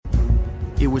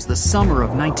It was the summer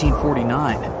of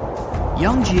 1949.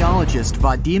 Young geologist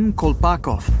Vadim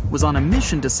Kolpakov was on a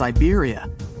mission to Siberia.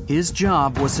 His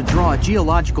job was to draw a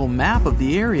geological map of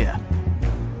the area.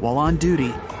 While on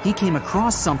duty, he came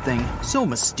across something so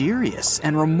mysterious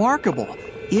and remarkable,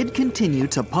 it continued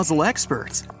to puzzle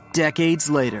experts decades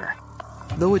later.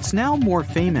 Though it's now more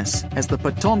famous as the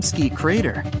Potomsky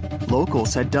crater,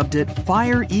 locals had dubbed it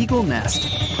Fire Eagle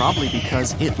Nest, probably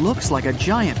because it looks like a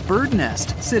giant bird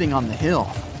nest sitting on the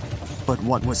hill. But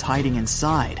what was hiding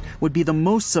inside would be the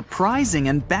most surprising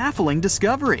and baffling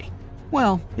discovery.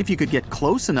 Well, if you could get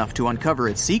close enough to uncover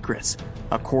its secrets.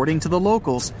 According to the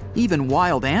locals, even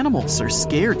wild animals are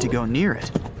scared to go near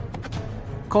it.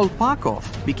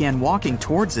 Kolpakov began walking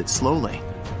towards it slowly.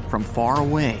 From far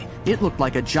away, it looked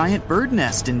like a giant bird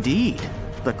nest indeed.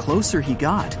 The closer he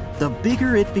got, the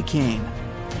bigger it became.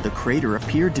 The crater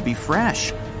appeared to be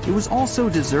fresh. It was also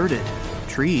deserted.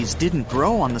 Trees didn't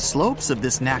grow on the slopes of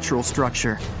this natural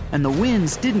structure, and the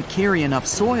winds didn't carry enough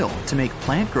soil to make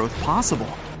plant growth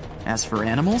possible. As for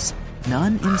animals,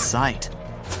 none in sight.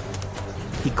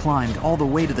 He climbed all the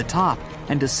way to the top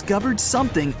and discovered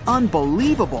something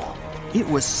unbelievable. It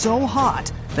was so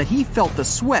hot that he felt the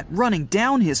sweat running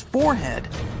down his forehead.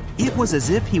 It was as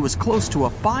if he was close to a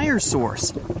fire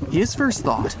source. His first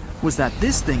thought was that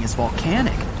this thing is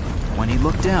volcanic. When he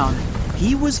looked down,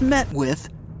 he was met with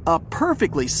a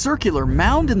perfectly circular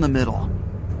mound in the middle.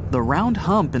 The round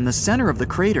hump in the center of the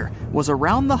crater was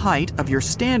around the height of your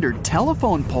standard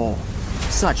telephone pole.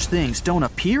 Such things don't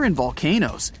appear in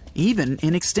volcanoes, even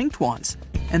in extinct ones,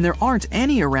 and there aren't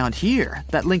any around here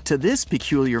that link to this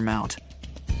peculiar mount.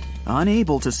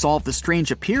 Unable to solve the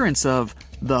strange appearance of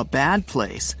the bad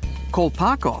place,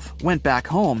 Kolpakov went back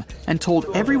home and told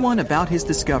everyone about his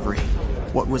discovery.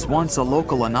 What was once a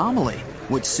local anomaly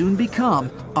would soon become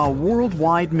a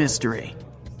worldwide mystery.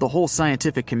 The whole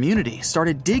scientific community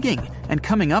started digging and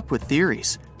coming up with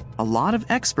theories. A lot of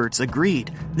experts agreed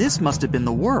this must have been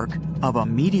the work of a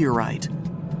meteorite.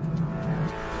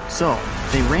 So,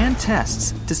 they ran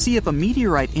tests to see if a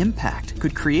meteorite impact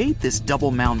could create this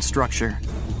double mound structure.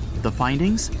 The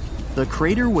findings? The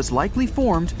crater was likely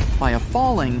formed by a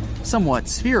falling, somewhat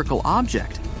spherical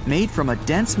object made from a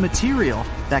dense material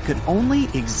that could only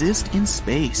exist in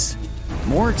space.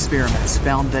 More experiments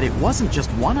found that it wasn't just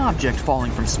one object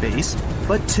falling from space,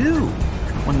 but two.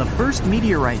 When the first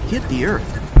meteorite hit the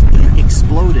Earth, it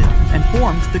exploded and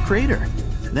formed the crater.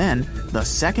 Then, the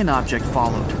second object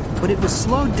followed, but it was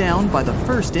slowed down by the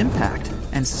first impact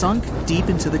and sunk deep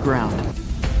into the ground.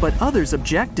 But others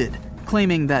objected,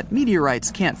 claiming that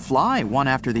meteorites can't fly one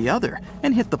after the other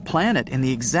and hit the planet in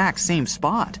the exact same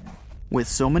spot. With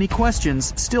so many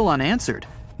questions still unanswered,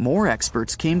 more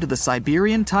experts came to the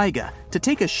Siberian taiga to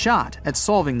take a shot at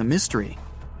solving the mystery.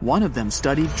 One of them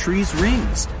studied trees'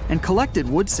 rings and collected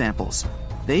wood samples.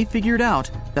 They figured out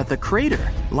that the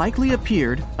crater likely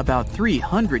appeared about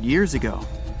 300 years ago.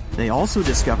 They also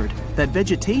discovered that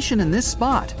vegetation in this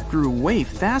spot grew way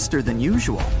faster than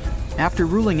usual. After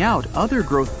ruling out other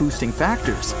growth-boosting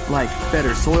factors like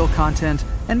better soil content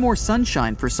and more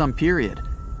sunshine for some period,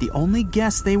 the only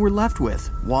guess they were left with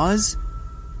was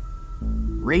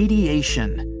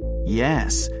radiation.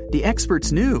 Yes, the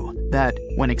experts knew that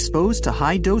when exposed to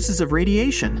high doses of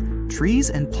radiation, trees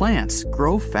and plants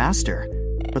grow faster.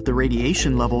 But the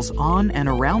radiation levels on and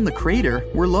around the crater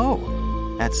were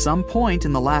low. At some point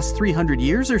in the last 300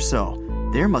 years or so,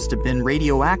 there must have been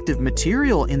radioactive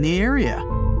material in the area.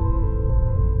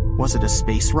 Was it a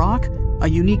space rock? A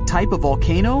unique type of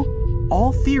volcano?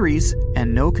 All theories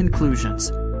and no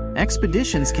conclusions.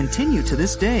 Expeditions continue to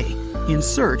this day in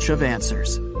search of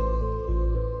answers.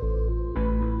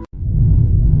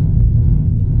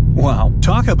 Wow,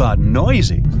 talk about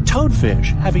noisy.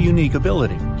 Toadfish have a unique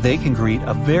ability. They can create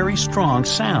a very strong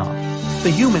sound. The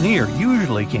human ear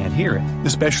usually can't hear it,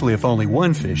 especially if only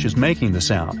one fish is making the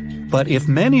sound. But if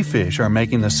many fish are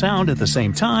making the sound at the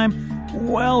same time,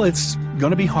 well, it's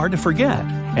going to be hard to forget,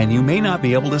 and you may not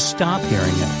be able to stop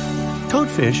hearing it.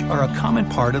 Toadfish are a common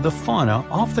part of the fauna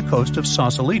off the coast of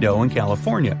Sausalito in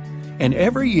California, and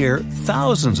every year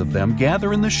thousands of them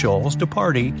gather in the shoals to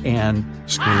party and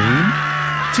scream.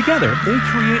 Together, they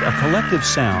create a collective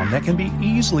sound that can be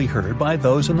easily heard by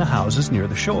those in the houses near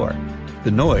the shore.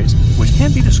 The noise, which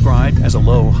can be described as a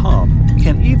low hum,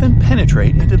 can even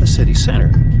penetrate into the city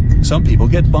center. Some people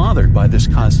get bothered by this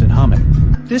constant humming.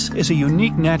 This is a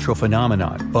unique natural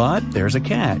phenomenon, but there's a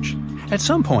catch. At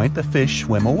some point, the fish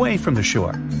swim away from the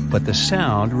shore, but the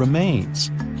sound remains.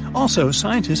 Also,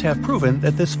 scientists have proven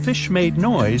that this fish-made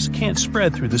noise can't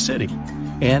spread through the city,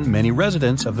 and many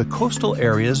residents of the coastal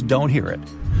areas don't hear it.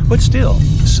 But still,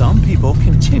 some people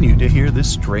continue to hear this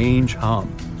strange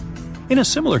hum. In a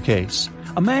similar case,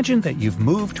 imagine that you've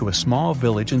moved to a small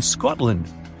village in Scotland.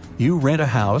 You rent a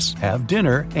house, have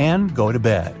dinner, and go to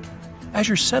bed. As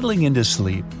you're settling into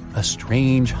sleep, a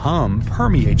strange hum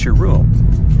permeates your room.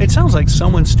 It sounds like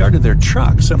someone started their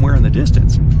truck somewhere in the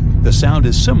distance. The sound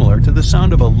is similar to the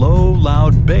sound of a low,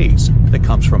 loud bass that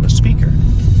comes from a speaker.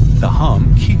 The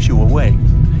hum keeps you awake.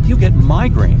 You get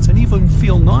migraines and even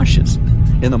feel nauseous.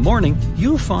 In the morning,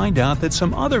 you find out that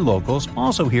some other locals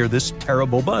also hear this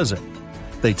terrible buzzing.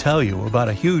 They tell you about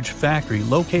a huge factory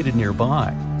located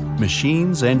nearby.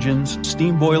 Machines, engines,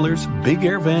 steam boilers, big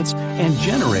air vents, and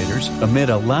generators emit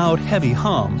a loud, heavy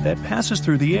hum that passes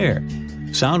through the air.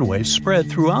 Sound waves spread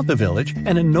throughout the village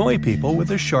and annoy people with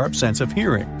a sharp sense of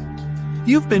hearing.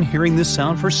 You've been hearing this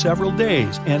sound for several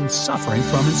days and suffering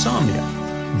from insomnia.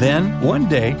 Then, one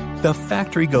day, the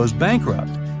factory goes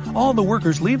bankrupt. All the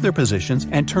workers leave their positions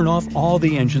and turn off all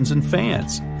the engines and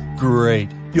fans. Great,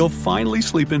 you'll finally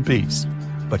sleep in peace.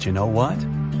 But you know what?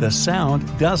 The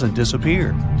sound doesn't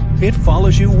disappear. It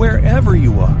follows you wherever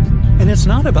you are. And it's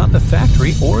not about the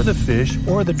factory or the fish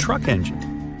or the truck engine.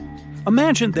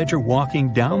 Imagine that you're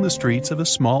walking down the streets of a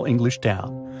small English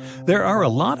town. There are a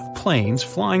lot of planes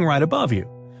flying right above you.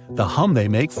 The hum they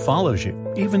make follows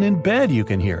you. Even in bed you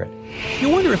can hear it. You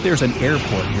wonder if there's an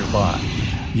airport nearby.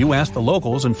 You ask the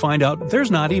locals and find out there's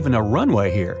not even a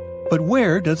runway here. But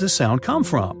where does the sound come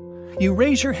from? You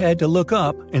raise your head to look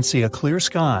up and see a clear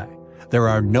sky. There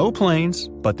are no planes,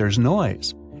 but there's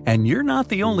noise. And you're not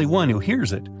the only one who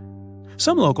hears it.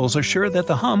 Some locals are sure that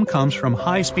the hum comes from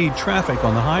high-speed traffic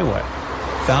on the highway.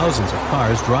 Thousands of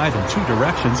cars drive in two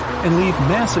directions and leave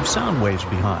massive sound waves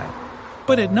behind.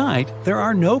 But at night, there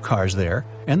are no cars there,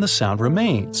 and the sound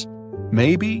remains.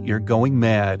 Maybe you're going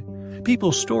mad.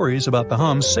 People's stories about the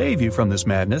hum save you from this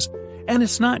madness, and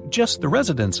it's not just the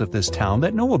residents of this town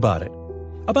that know about it.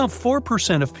 About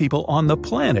 4% of people on the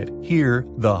planet hear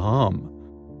the hum.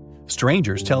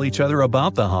 Strangers tell each other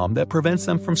about the hum that prevents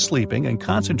them from sleeping and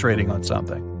concentrating on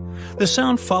something. The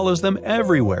sound follows them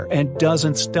everywhere and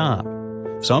doesn't stop.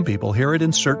 Some people hear it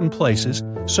in certain places,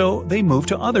 so they move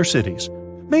to other cities.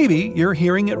 Maybe you're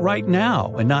hearing it right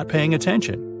now and not paying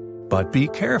attention. But be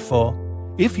careful.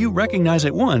 If you recognize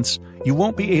it once, you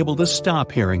won't be able to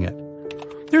stop hearing it.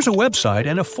 There's a website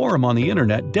and a forum on the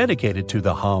internet dedicated to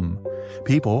the hum.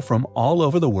 People from all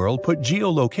over the world put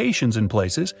geolocations in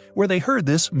places where they heard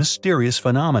this mysterious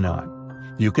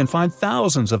phenomenon. You can find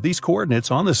thousands of these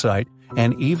coordinates on the site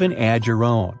and even add your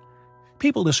own.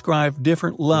 People describe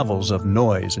different levels of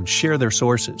noise and share their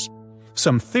sources.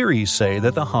 Some theories say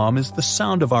that the hum is the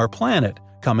sound of our planet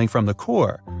coming from the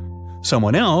core.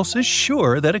 Someone else is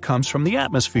sure that it comes from the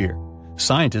atmosphere.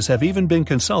 Scientists have even been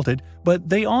consulted, but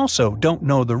they also don't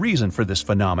know the reason for this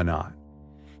phenomenon.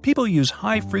 People use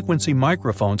high-frequency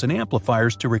microphones and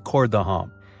amplifiers to record the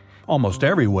hum. Almost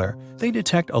everywhere, they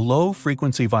detect a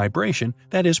low-frequency vibration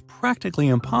that is practically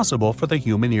impossible for the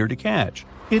human ear to catch.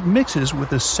 It mixes with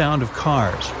the sound of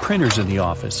cars, printers in the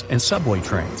office, and subway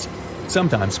trains.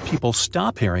 Sometimes people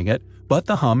stop hearing it, but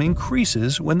the hum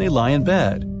increases when they lie in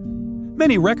bed.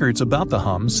 Many records about the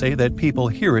hum say that people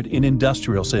hear it in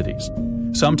industrial cities.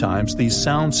 Sometimes these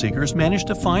sound seekers manage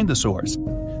to find the source.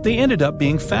 They ended up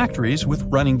being factories with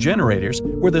running generators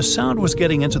where the sound was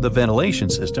getting into the ventilation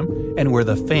system and where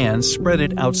the fans spread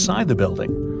it outside the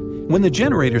building. When the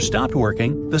generator stopped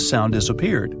working, the sound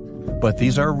disappeared. But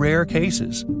these are rare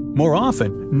cases. More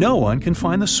often, no one can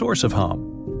find the source of hum.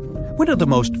 One of the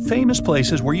most famous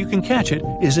places where you can catch it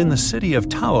is in the city of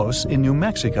Taos in New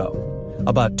Mexico.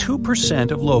 About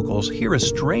 2% of locals hear a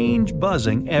strange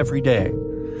buzzing every day.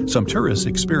 Some tourists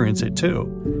experience it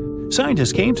too.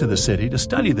 Scientists came to the city to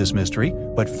study this mystery,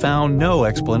 but found no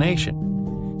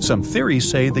explanation. Some theories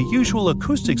say the usual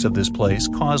acoustics of this place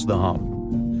caused the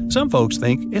hum. Some folks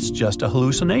think it's just a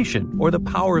hallucination or the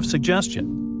power of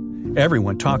suggestion.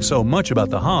 Everyone talks so much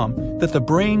about the hum that the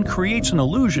brain creates an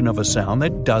illusion of a sound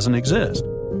that doesn't exist.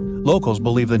 Locals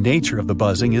believe the nature of the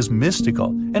buzzing is mystical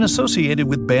and associated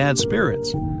with bad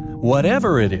spirits.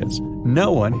 Whatever it is,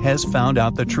 no one has found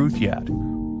out the truth yet.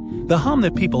 The hum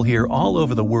that people hear all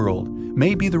over the world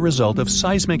may be the result of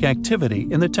seismic activity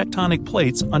in the tectonic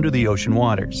plates under the ocean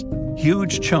waters.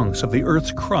 Huge chunks of the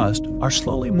Earth's crust are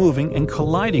slowly moving and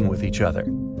colliding with each other.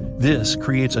 This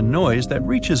creates a noise that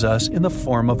reaches us in the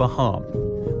form of a hum.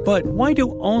 But why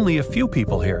do only a few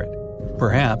people hear it?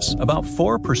 Perhaps about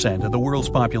 4% of the world's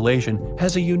population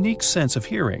has a unique sense of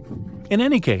hearing. In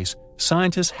any case,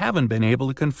 scientists haven't been able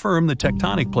to confirm the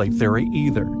tectonic plate theory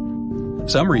either.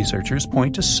 Some researchers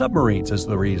point to submarines as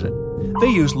the reason. They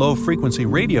use low-frequency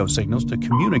radio signals to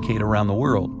communicate around the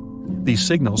world. These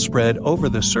signals spread over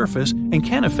the surface and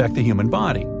can affect the human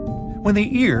body. When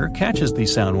the ear catches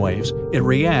these sound waves, it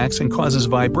reacts and causes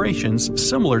vibrations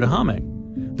similar to humming.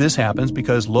 This happens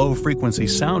because low-frequency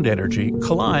sound energy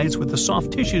collides with the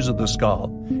soft tissues of the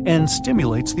skull and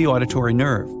stimulates the auditory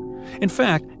nerve. In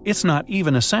fact, it's not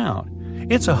even a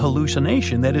sound. It's a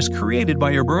hallucination that is created by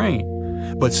your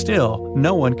brain. But still,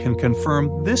 no one can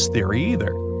confirm this theory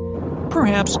either.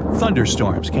 Perhaps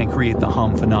thunderstorms can create the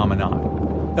hum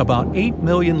phenomenon. About 8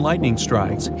 million lightning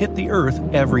strikes hit the Earth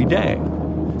every day.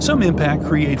 Some impact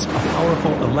creates a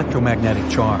powerful electromagnetic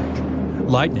charge.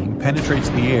 Lightning penetrates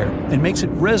the air and makes it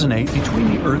resonate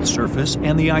between the Earth's surface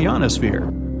and the ionosphere.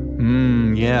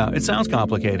 Yeah, it sounds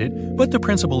complicated, but the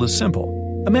principle is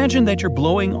simple. Imagine that you're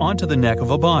blowing onto the neck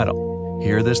of a bottle.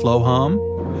 Hear this low hum?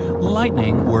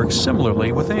 Lightning works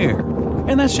similarly with air.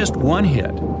 And that's just one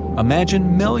hit.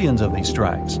 Imagine millions of these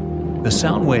strikes. The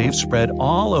sound waves spread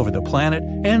all over the planet,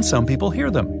 and some people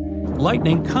hear them.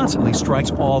 Lightning constantly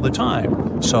strikes all the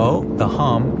time, so the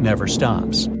hum never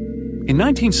stops. In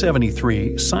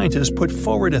 1973, scientists put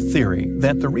forward a theory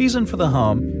that the reason for the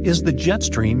hum is the jet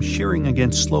stream shearing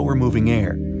against slower-moving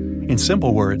air. In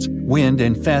simple words, wind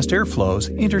and fast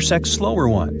airflows intersect slower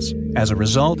ones. As a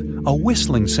result, a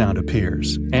whistling sound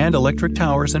appears, and electric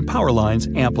towers and power lines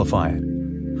amplify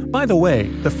it. By the way,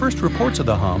 the first reports of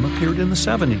the hum appeared in the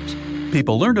 70s.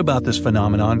 People learned about this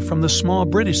phenomenon from the small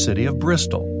British city of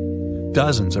Bristol.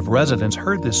 Dozens of residents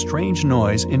heard this strange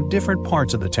noise in different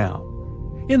parts of the town.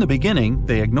 In the beginning,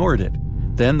 they ignored it.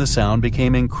 Then the sound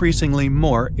became increasingly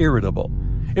more irritable.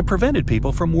 It prevented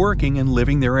people from working and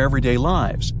living their everyday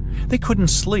lives. They couldn't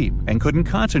sleep and couldn't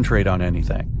concentrate on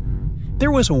anything.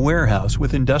 There was a warehouse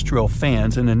with industrial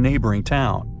fans in a neighboring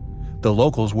town. The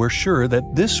locals were sure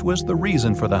that this was the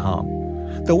reason for the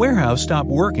hum. The warehouse stopped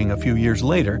working a few years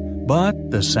later,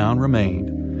 but the sound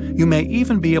remained. You may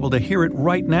even be able to hear it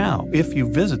right now if you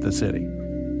visit the city.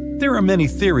 There are many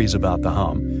theories about the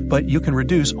hum, but you can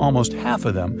reduce almost half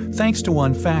of them thanks to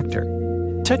one factor.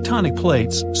 Tectonic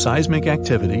plates, seismic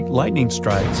activity, lightning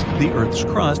strikes, the Earth's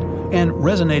crust, and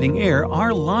resonating air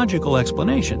are logical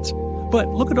explanations. But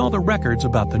look at all the records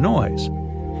about the noise.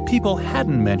 People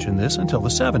hadn't mentioned this until the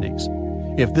 70s.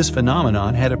 If this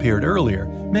phenomenon had appeared earlier,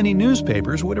 many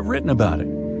newspapers would have written about it.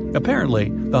 Apparently,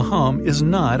 the hum is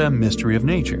not a mystery of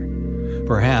nature.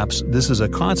 Perhaps this is a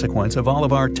consequence of all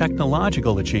of our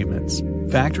technological achievements.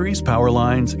 Factories, power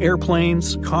lines,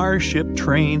 airplanes, cars, ships,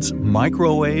 trains,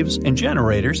 microwaves, and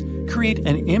generators create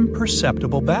an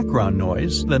imperceptible background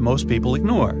noise that most people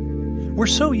ignore. We're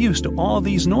so used to all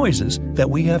these noises that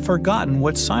we have forgotten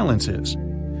what silence is.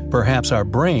 Perhaps our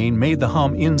brain made the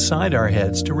hum inside our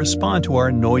heads to respond to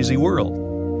our noisy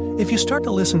world. If you start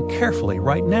to listen carefully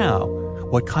right now,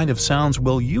 what kind of sounds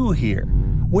will you hear?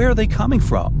 Where are they coming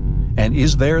from? And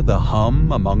is there the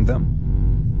hum among them?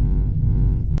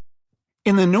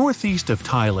 In the northeast of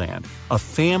Thailand, a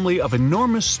family of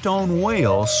enormous stone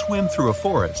whales swim through a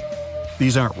forest.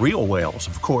 These aren't real whales,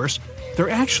 of course. They're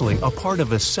actually a part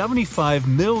of a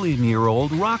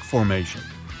 75-million-year-old rock formation.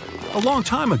 A long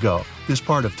time ago, this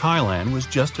part of Thailand was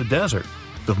just a desert.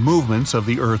 The movements of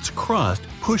the Earth's crust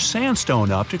pushed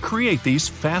sandstone up to create these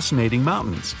fascinating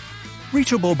mountains.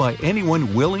 Reachable by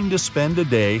anyone willing to spend a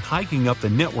day hiking up the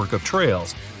network of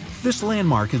trails, this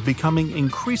landmark is becoming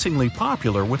increasingly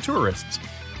popular with tourists.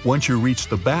 Once you reach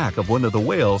the back of one of the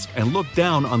whales and look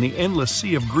down on the endless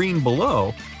sea of green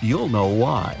below, you'll know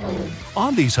why.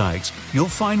 On these hikes, you'll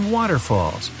find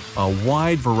waterfalls, a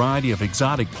wide variety of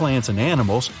exotic plants and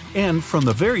animals, and from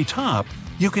the very top,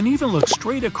 you can even look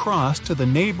straight across to the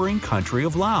neighboring country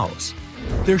of Laos.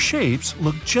 Their shapes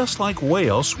look just like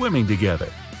whales swimming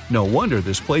together. No wonder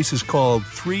this place is called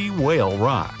Three Whale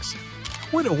Rocks.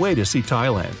 What a way to see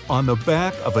Thailand on the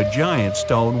back of a giant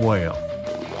stone whale.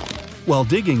 While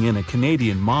digging in a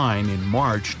Canadian mine in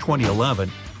March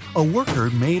 2011, a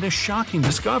worker made a shocking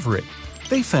discovery.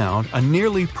 They found a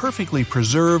nearly perfectly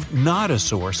preserved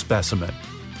nodosaur specimen.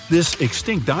 This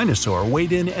extinct dinosaur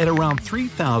weighed in at around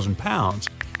 3,000 pounds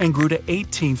and grew to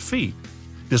 18 feet.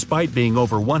 Despite being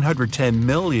over 110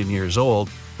 million years old,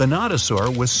 the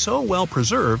nodosaur was so well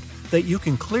preserved that you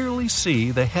can clearly see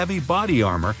the heavy body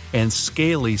armor and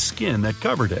scaly skin that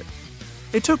covered it.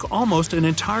 It took almost an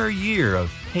entire year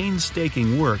of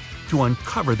painstaking work to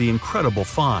uncover the incredible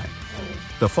find.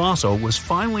 The fossil was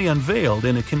finally unveiled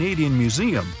in a Canadian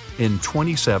museum in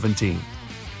 2017.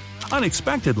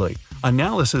 Unexpectedly,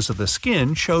 analysis of the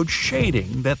skin showed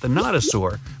shading that the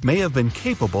nodosaur may have been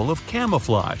capable of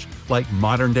camouflage, like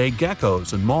modern-day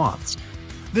geckos and moths.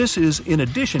 This is in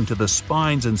addition to the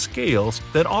spines and scales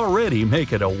that already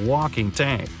make it a walking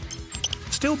tank.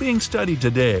 still being studied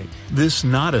today, this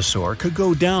nodosaur could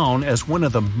go down as one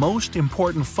of the most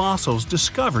important fossils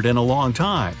discovered in a long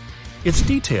time. Its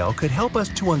detail could help us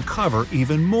to uncover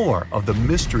even more of the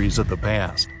mysteries of the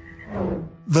past.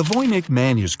 The Voynich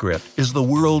manuscript is the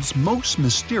world's most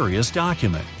mysterious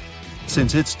document.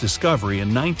 Since its discovery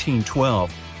in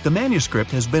 1912, the manuscript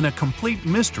has been a complete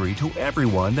mystery to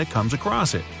everyone that comes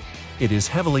across it. It is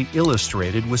heavily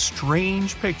illustrated with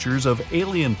strange pictures of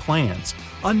alien plants,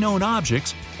 unknown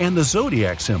objects, and the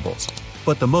zodiac symbols.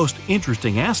 But the most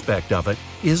interesting aspect of it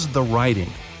is the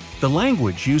writing. The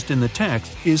language used in the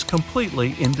text is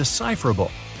completely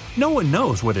indecipherable. No one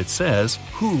knows what it says,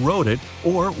 who wrote it,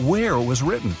 or where it was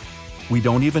written. We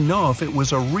don't even know if it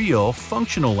was a real,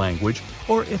 functional language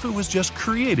or if it was just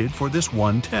created for this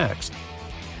one text.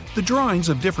 The drawings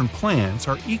of different plants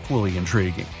are equally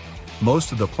intriguing.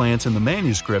 Most of the plants in the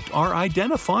manuscript are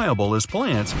identifiable as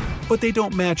plants, but they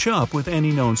don't match up with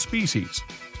any known species.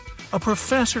 A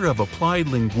professor of applied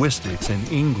linguistics in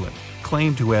England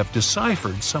claimed to have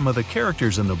deciphered some of the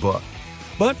characters in the book,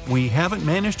 but we haven't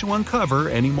managed to uncover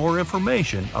any more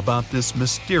information about this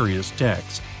mysterious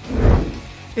text.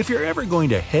 If you're ever going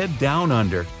to head down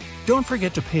under, don't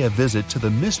forget to pay a visit to the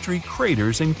Mystery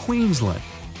Craters in Queensland.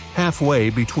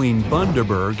 Halfway between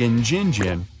Bundaberg and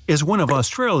Gingin is one of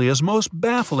Australia's most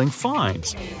baffling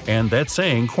finds, and that's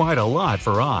saying quite a lot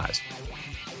for Oz.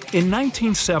 In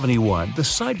 1971, the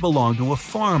site belonged to a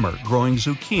farmer growing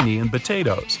zucchini and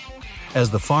potatoes. As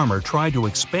the farmer tried to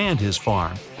expand his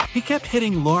farm, he kept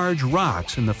hitting large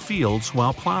rocks in the fields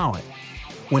while plowing.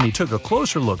 When he took a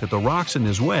closer look at the rocks in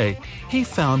his way, he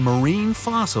found marine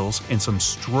fossils and some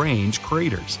strange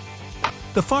craters.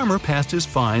 The farmer passed his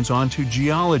finds on to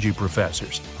geology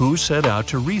professors, who set out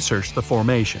to research the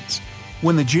formations.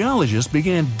 When the geologists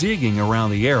began digging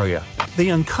around the area, they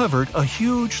uncovered a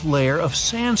huge layer of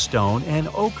sandstone and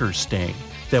ochre stain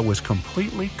that was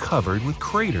completely covered with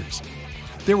craters.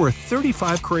 There were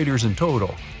 35 craters in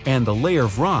total, and the layer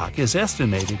of rock is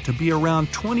estimated to be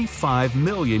around 25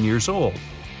 million years old.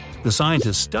 The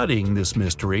scientists studying this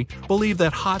mystery believe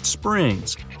that hot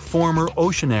springs, former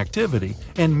ocean activity,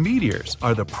 and meteors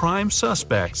are the prime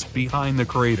suspects behind the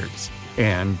craters.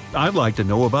 And I'd like to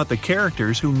know about the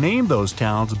characters who named those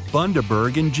towns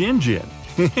Bundaberg and Gingin.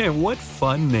 What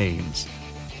fun names!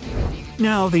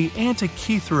 Now, the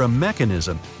Antikythera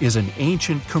mechanism is an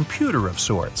ancient computer of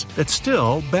sorts that's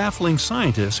still baffling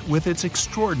scientists with its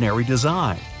extraordinary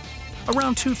design.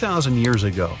 Around 2,000 years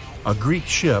ago, a Greek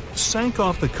ship sank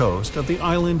off the coast of the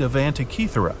island of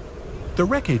Antikythera. The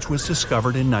wreckage was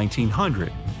discovered in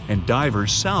 1900, and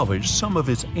divers salvaged some of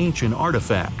its ancient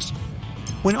artifacts.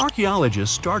 When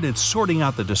archaeologists started sorting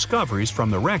out the discoveries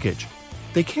from the wreckage,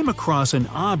 they came across an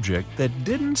object that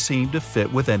didn't seem to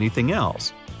fit with anything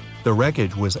else. The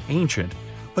wreckage was ancient,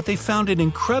 but they found an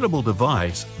incredible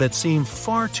device that seemed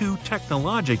far too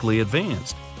technologically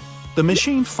advanced. The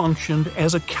machine functioned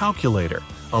as a calculator,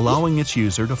 allowing its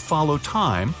user to follow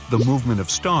time, the movement of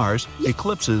stars,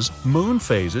 eclipses, moon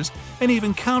phases, and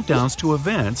even countdowns to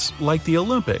events like the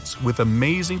Olympics with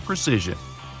amazing precision.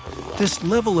 This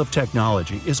level of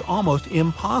technology is almost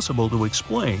impossible to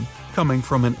explain coming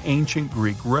from an ancient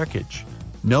Greek wreckage.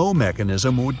 No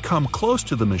mechanism would come close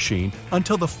to the machine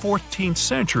until the 14th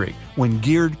century, when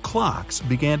geared clocks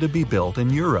began to be built in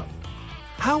Europe.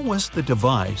 How was the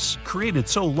device, created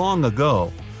so long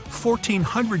ago,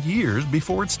 1,400 years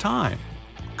before its time?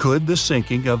 Could the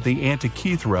sinking of the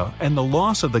Antikythera and the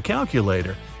loss of the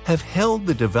calculator have held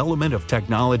the development of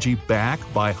technology back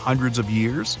by hundreds of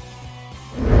years?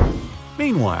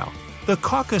 Meanwhile, the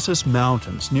Caucasus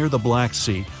Mountains near the Black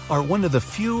Sea are one of the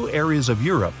few areas of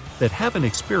Europe that haven't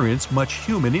experienced much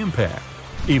human impact,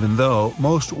 even though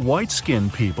most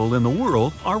white-skinned people in the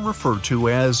world are referred to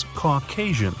as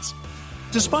Caucasians.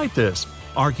 Despite this,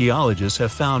 archaeologists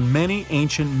have found many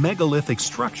ancient megalithic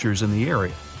structures in the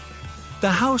area. The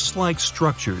house-like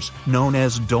structures, known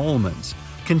as dolmens,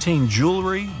 contain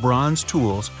jewelry, bronze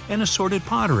tools, and assorted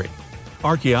pottery.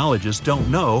 Archaeologists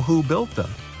don't know who built them,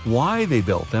 why they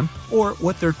built them, or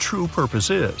what their true purpose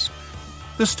is.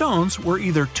 The stones were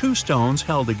either two stones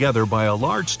held together by a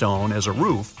large stone as a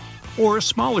roof, or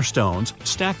smaller stones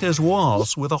stacked as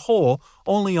walls with a hole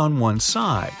only on one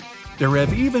side. There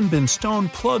have even been stone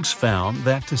plugs found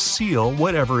that to seal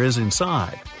whatever is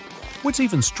inside. What's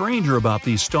even stranger about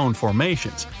these stone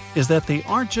formations is that they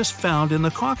aren't just found in the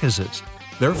Caucasus.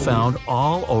 They're found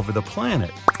all over the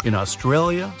planet, in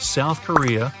Australia, South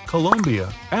Korea,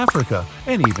 Colombia, Africa,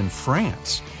 and even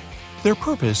France. Their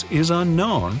purpose is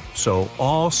unknown, so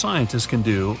all scientists can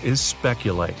do is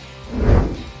speculate.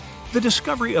 The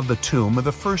discovery of the tomb of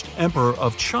the first emperor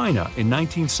of China in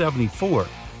 1974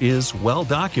 is well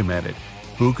documented.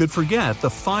 Who could forget the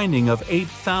finding of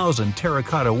 8,000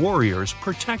 terracotta warriors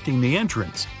protecting the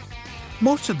entrance?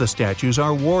 Most of the statues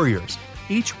are warriors,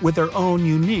 each with their own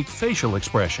unique facial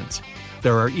expressions.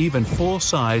 There are even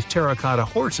full-size terracotta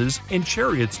horses and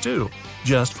chariots too,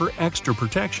 just for extra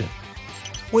protection.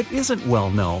 What isn't well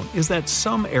known is that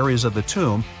some areas of the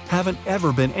tomb haven't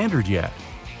ever been entered yet.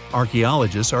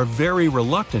 Archaeologists are very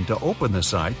reluctant to open the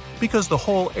site because the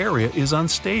whole area is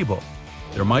unstable.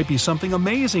 There might be something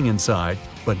amazing inside,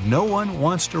 but no one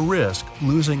wants to risk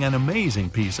losing an amazing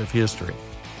piece of history.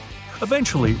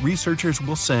 Eventually, researchers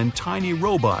will send tiny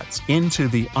robots into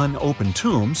the unopened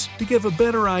tombs to give a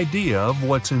better idea of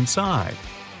what's inside.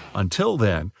 Until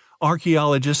then,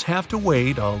 archaeologists have to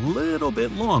wait a little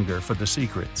bit longer for the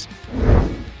secrets.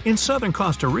 In southern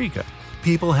Costa Rica,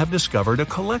 people have discovered a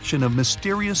collection of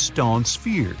mysterious stone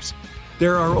spheres.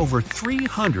 There are over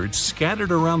 300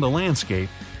 scattered around the landscape,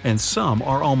 and some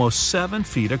are almost 7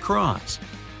 feet across.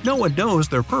 No one knows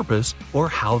their purpose or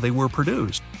how they were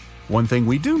produced. One thing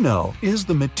we do know is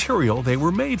the material they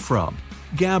were made from: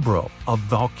 gabbro, a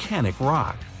volcanic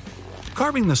rock.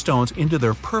 Carving the stones into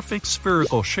their perfect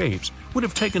spherical shapes would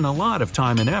have taken a lot of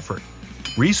time and effort.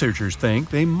 Researchers think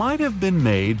they might have been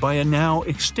made by a now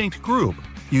extinct group,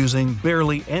 using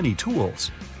barely any tools.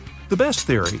 The best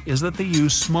theory is that they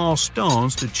used small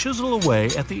stones to chisel away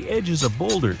at the edges of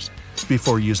boulders,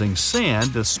 before using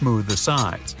sand to smooth the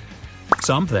sides.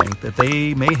 Some think that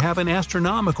they may have an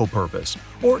astronomical purpose,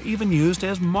 or even used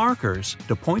as markers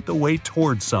to point the way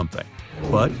towards something.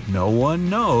 But no one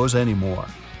knows anymore.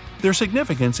 Their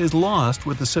significance is lost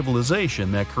with the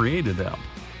civilization that created them.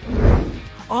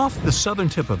 Off the southern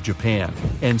tip of Japan,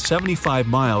 and 75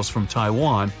 miles from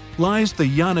Taiwan, lies the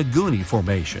Yonaguni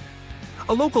Formation.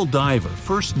 A local diver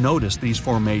first noticed these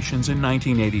formations in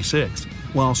 1986,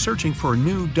 while searching for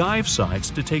new dive sites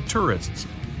to take tourists.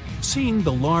 Seeing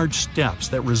the large steps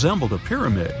that resembled a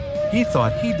pyramid, he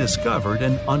thought he discovered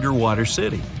an underwater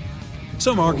city.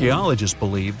 Some archaeologists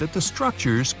believe that the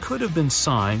structures could have been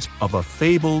signs of a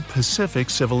fabled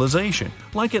Pacific civilization,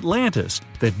 like Atlantis,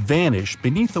 that vanished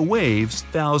beneath the waves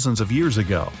thousands of years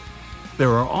ago.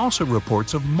 There are also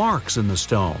reports of marks in the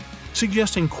stone,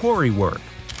 suggesting quarry work.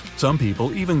 Some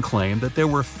people even claim that there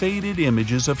were faded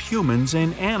images of humans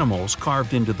and animals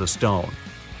carved into the stone.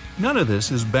 None of this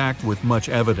is backed with much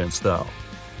evidence, though.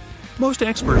 Most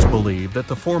experts believe that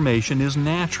the formation is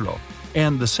natural,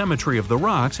 and the symmetry of the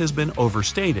rocks has been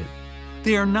overstated.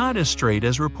 They are not as straight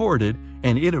as reported,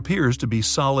 and it appears to be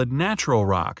solid natural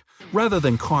rock, rather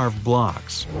than carved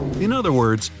blocks. In other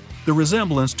words, the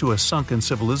resemblance to a sunken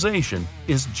civilization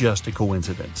is just a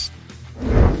coincidence.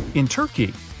 In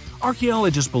Turkey,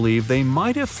 archaeologists believe they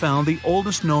might have found the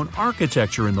oldest known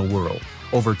architecture in the world,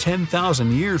 over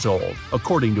 10,000 years old,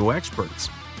 according to experts.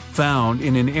 Found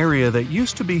in an area that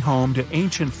used to be home to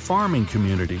ancient farming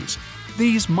communities,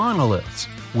 these monoliths,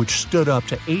 which stood up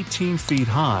to 18 feet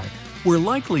high, were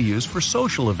likely used for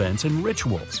social events and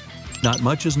rituals. Not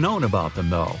much is known about them,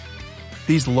 though.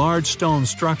 These large stone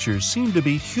structures seem to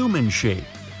be human-shaped,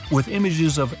 with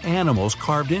images of animals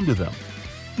carved into them.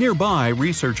 Nearby,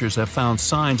 researchers have found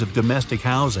signs of domestic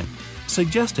housing,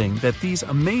 suggesting that these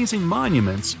amazing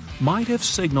monuments might have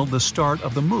signaled the start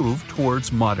of the move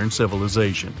towards modern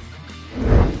civilization.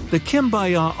 The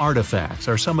Kimbaya artifacts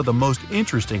are some of the most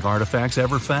interesting artifacts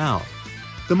ever found.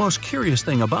 The most curious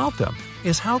thing about them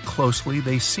is how closely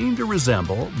they seem to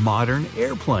resemble modern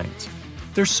airplanes.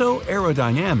 They're so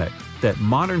aerodynamic that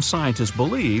modern scientists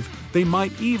believe they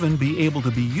might even be able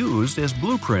to be used as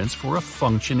blueprints for a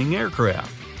functioning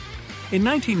aircraft. In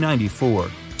 1994,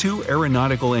 2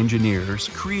 aeronautical engineers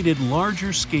created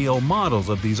larger-scale models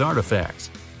of these artifacts.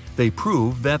 They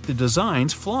proved that the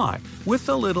designs fly, with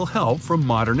a little help from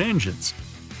modern engines.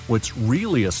 What's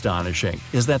really astonishing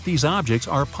is that these objects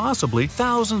are possibly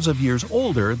thousands of years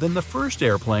older than the first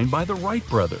airplane by the Wright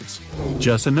brothers.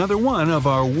 Just another one of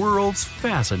our world's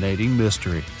fascinating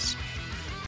mysteries.